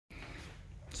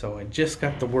So I just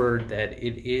got the word that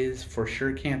it is for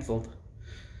sure canceled.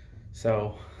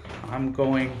 So I'm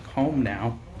going home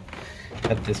now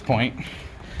at this point.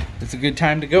 It's a good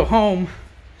time to go home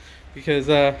because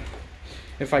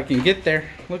if I can get there,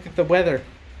 look at the weather.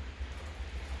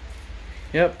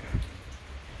 Yep.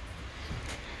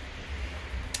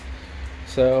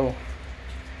 So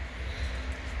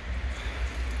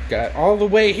got all the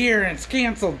way here and it's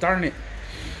canceled, darn it.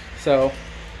 So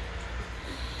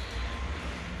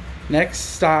next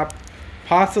stop,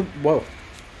 whoa,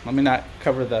 let me not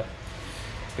cover the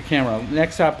camera.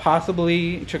 Next stop,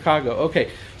 possibly Chicago. Okay,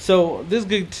 so this is a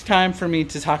good time for me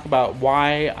to talk about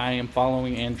why I am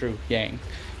following Andrew Yang,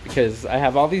 because I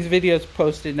have all these videos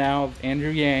posted now of Andrew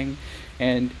Yang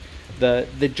and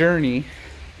the journey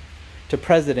to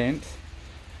president.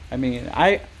 I mean,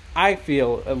 I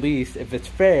feel, at least if it's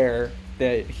fair,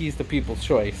 that he's the people's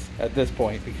choice at this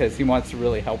point, because he wants to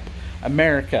really help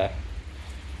America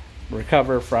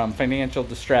recover from financial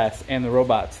distress and the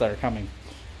robots that are coming.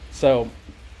 So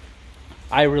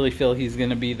I really feel he's going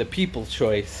to be the people's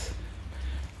choice.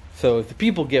 So if the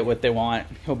people get what they want,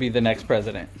 he'll be the next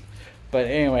president. But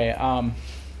anyway,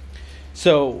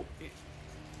 so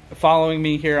following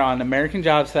me here on American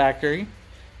Jobs Factory.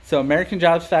 So American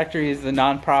Jobs Factory is the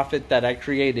nonprofit that I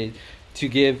created to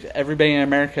give everybody in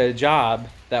America a job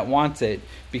that wants it,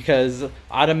 because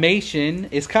automation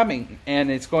is coming and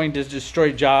it's going to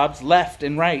destroy jobs left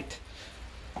and right.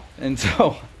 And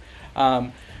so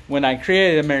when I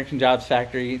created American Jobs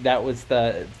Factory, that was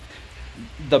the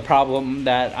problem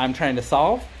that I'm trying to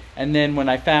solve. And then when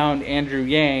I found Andrew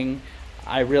Yang,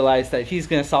 I realized that he's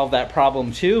going to solve that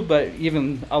problem too, but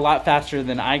even a lot faster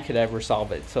than I could ever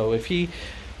solve it. So if he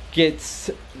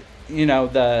gets, you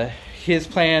know, his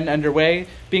plan underway,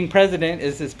 being president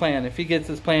is his plan. If he gets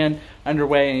his plan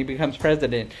underway and he becomes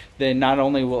president, then not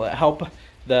only will it help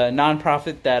the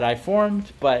nonprofit that I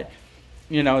formed, but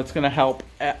you know, it's going to help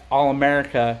all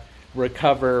America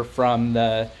recover from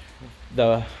the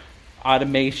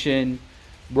automation,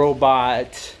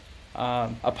 robot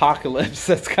apocalypse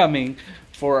that's coming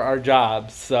for our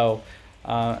jobs. So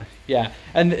yeah,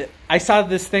 and I saw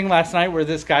this thing last night where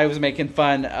this guy was making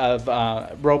fun of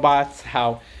robots,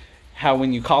 how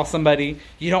when you call somebody,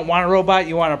 you don't want a robot,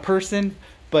 you want a person.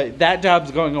 But that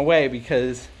job's going away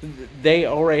because they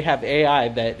already have AI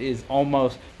that is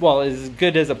almost, well, as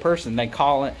good as a person. They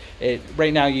call it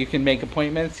right now, you can make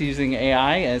appointments using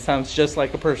AI and it sounds just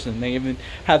like a person. They even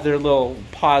have their little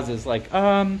pauses like,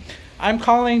 I'm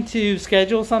calling to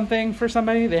schedule something for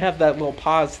somebody. They have that little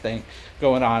pause thing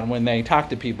going on when they talk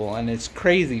to people, and it's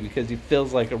crazy because it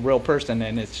feels like a real person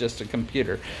and it's just a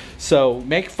computer. So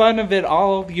make fun of it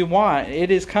all you want.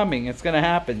 It is coming. It's going to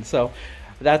happen. So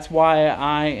that's why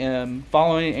I am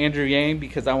following Andrew Yang,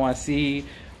 because I want to see,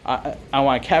 I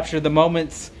want to capture the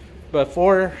moments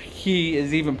before he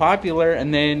is even popular,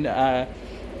 and then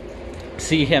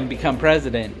see him become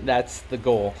president. That's the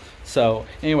goal. So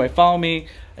anyway, follow me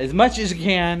as much as you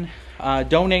can.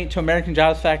 Donate to American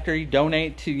Jobs Factory.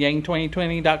 Donate to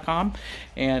yang2020.com.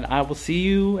 And I will see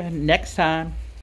you next time.